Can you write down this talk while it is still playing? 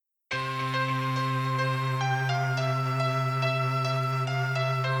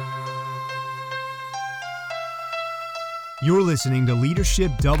You're listening to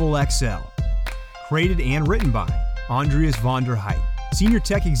Leadership Double XL, created and written by Andreas von der Heit, Senior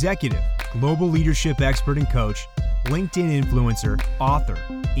Tech Executive, Global Leadership Expert and Coach, LinkedIn Influencer, Author,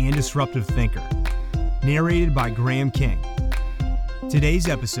 and Disruptive Thinker. Narrated by Graham King. Today's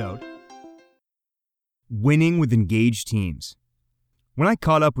episode, Winning with Engaged Teams. When I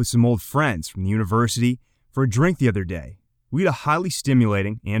caught up with some old friends from the university for a drink the other day, we had a highly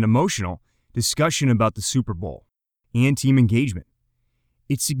stimulating and emotional discussion about the Super Bowl and team engagement,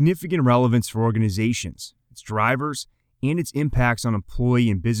 its significant relevance for organizations, its drivers, and its impacts on employee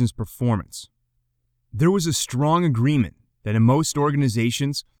and business performance. There was a strong agreement that in most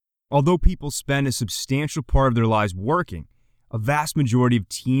organizations, although people spend a substantial part of their lives working, a vast majority of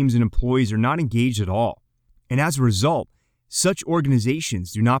teams and employees are not engaged at all, and as a result, such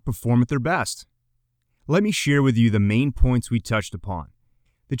organizations do not perform at their best. Let me share with you the main points we touched upon.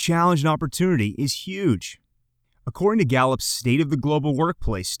 The challenge and opportunity is huge. According to Gallup's State of the Global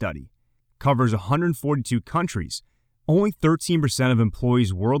Workplace study, covers 142 countries, only 13% of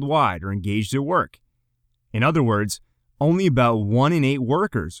employees worldwide are engaged at work. In other words, only about 1 in 8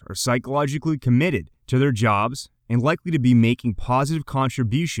 workers are psychologically committed to their jobs and likely to be making positive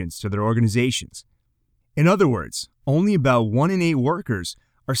contributions to their organizations. In other words, only about 1 in 8 workers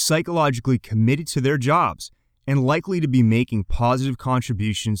are psychologically committed to their jobs and likely to be making positive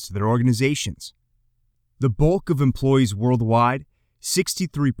contributions to their organizations. The bulk of employees worldwide,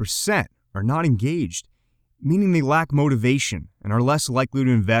 63%, are not engaged, meaning they lack motivation and are less likely to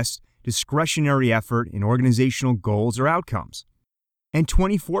invest discretionary effort in organizational goals or outcomes. And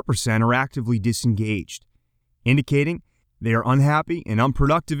 24% are actively disengaged, indicating they are unhappy and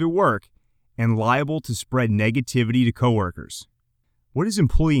unproductive at work and liable to spread negativity to coworkers. What is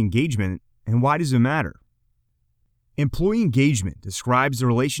employee engagement and why does it matter? Employee engagement describes the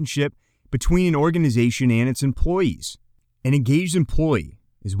relationship between an organization and its employees. An engaged employee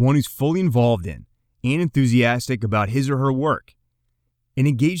is one who's fully involved in and enthusiastic about his or her work. An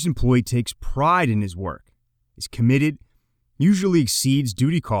engaged employee takes pride in his work, is committed, usually exceeds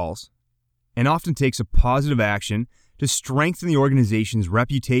duty calls, and often takes a positive action to strengthen the organization's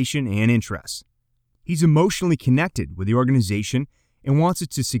reputation and interests. He's emotionally connected with the organization and wants it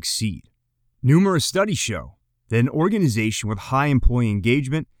to succeed. Numerous studies show that an organization with high employee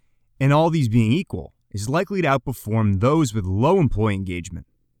engagement, and all these being equal, is likely to outperform those with low employee engagement.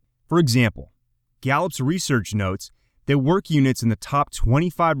 For example, Gallup's research notes that work units in the top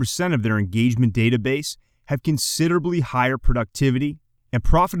 25% of their engagement database have considerably higher productivity and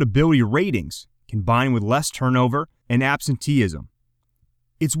profitability ratings combined with less turnover and absenteeism.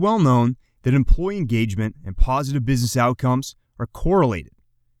 It's well known that employee engagement and positive business outcomes are correlated.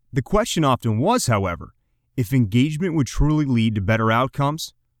 The question often was, however, if engagement would truly lead to better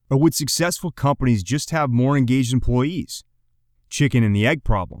outcomes, or would successful companies just have more engaged employees? Chicken and the egg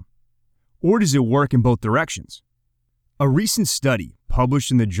problem. Or does it work in both directions? A recent study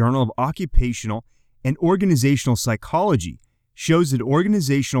published in the Journal of Occupational and Organizational Psychology shows that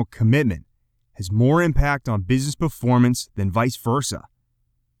organizational commitment has more impact on business performance than vice versa.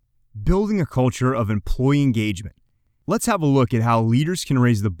 Building a culture of employee engagement. Let's have a look at how leaders can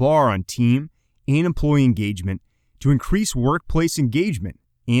raise the bar on team and employee engagement to increase workplace engagement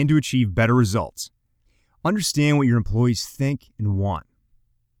and to achieve better results. Understand what your employees think and want.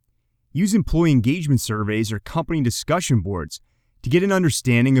 Use employee engagement surveys or company discussion boards to get an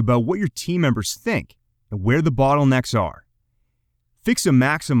understanding about what your team members think and where the bottlenecks are. Fix a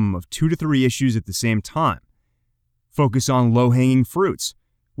maximum of 2 to 3 issues at the same time. Focus on low-hanging fruits,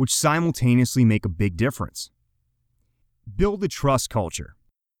 which simultaneously make a big difference. Build a trust culture.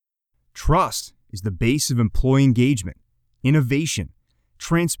 Trust is the base of employee engagement, innovation,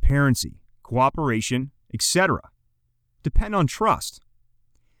 transparency, cooperation, etc. Depend on trust.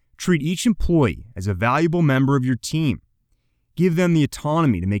 Treat each employee as a valuable member of your team. Give them the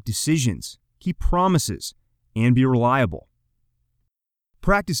autonomy to make decisions, keep promises, and be reliable.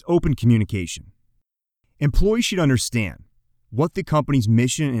 Practice open communication. Employees should understand what the company's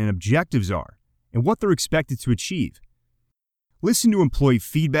mission and objectives are and what they're expected to achieve. Listen to employee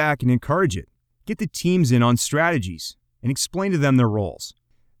feedback and encourage it. Get the teams in on strategies and explain to them their roles.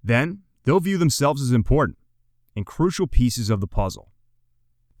 Then, they'll view themselves as important and crucial pieces of the puzzle.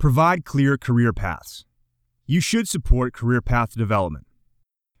 Provide clear career paths. You should support career path development.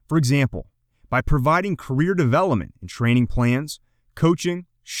 For example, by providing career development and training plans, coaching,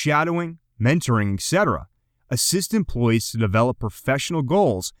 shadowing, mentoring, etc., assist employees to develop professional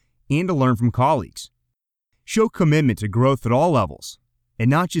goals and to learn from colleagues. Show commitment to growth at all levels, and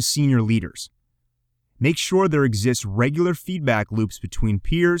not just senior leaders. Make sure there exists regular feedback loops between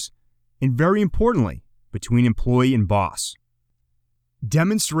peers, and very importantly, between employee and boss.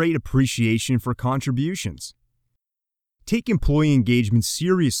 Demonstrate appreciation for contributions. Take employee engagement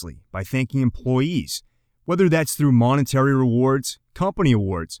seriously by thanking employees, whether that's through monetary rewards, company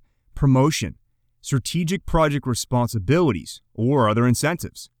awards, promotion, strategic project responsibilities, or other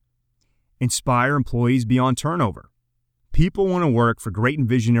incentives. Inspire employees beyond turnover. People want to work for great and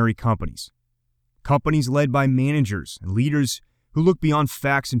visionary companies. Companies led by managers and leaders who look beyond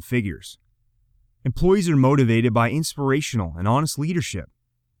facts and figures. Employees are motivated by inspirational and honest leadership.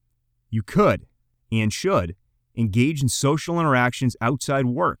 You could, and should, engage in social interactions outside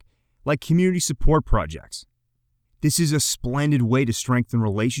work, like community support projects. This is a splendid way to strengthen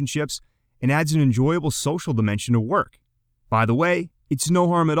relationships and adds an enjoyable social dimension to work. By the way, it's no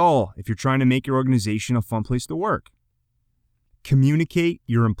harm at all if you're trying to make your organization a fun place to work. Communicate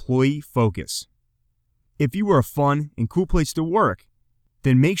your employee focus. If you are a fun and cool place to work,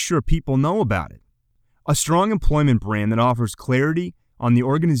 then make sure people know about it. A strong employment brand that offers clarity on the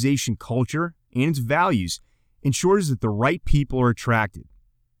organization culture and its values ensures that the right people are attracted.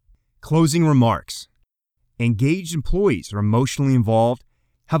 Closing remarks. Engaged employees are emotionally involved,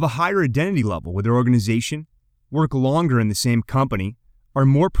 have a higher identity level with their organization, work longer in the same company, are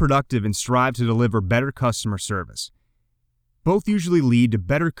more productive and strive to deliver better customer service. Both usually lead to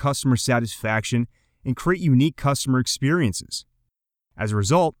better customer satisfaction and create unique customer experiences. As a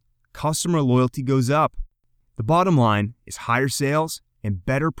result, customer loyalty goes up. The bottom line is higher sales and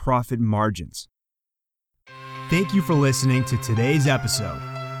better profit margins. Thank you for listening to today's episode.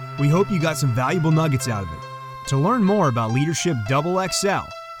 We hope you got some valuable nuggets out of it. To learn more about Leadership XXL,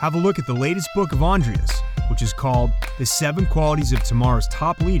 have a look at the latest book of Andreas, which is called The 7 Qualities of Tomorrow's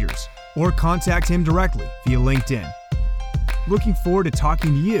Top Leaders, or contact him directly via LinkedIn. Looking forward to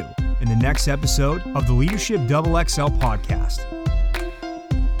talking to you in the next episode of the Leadership XXL podcast.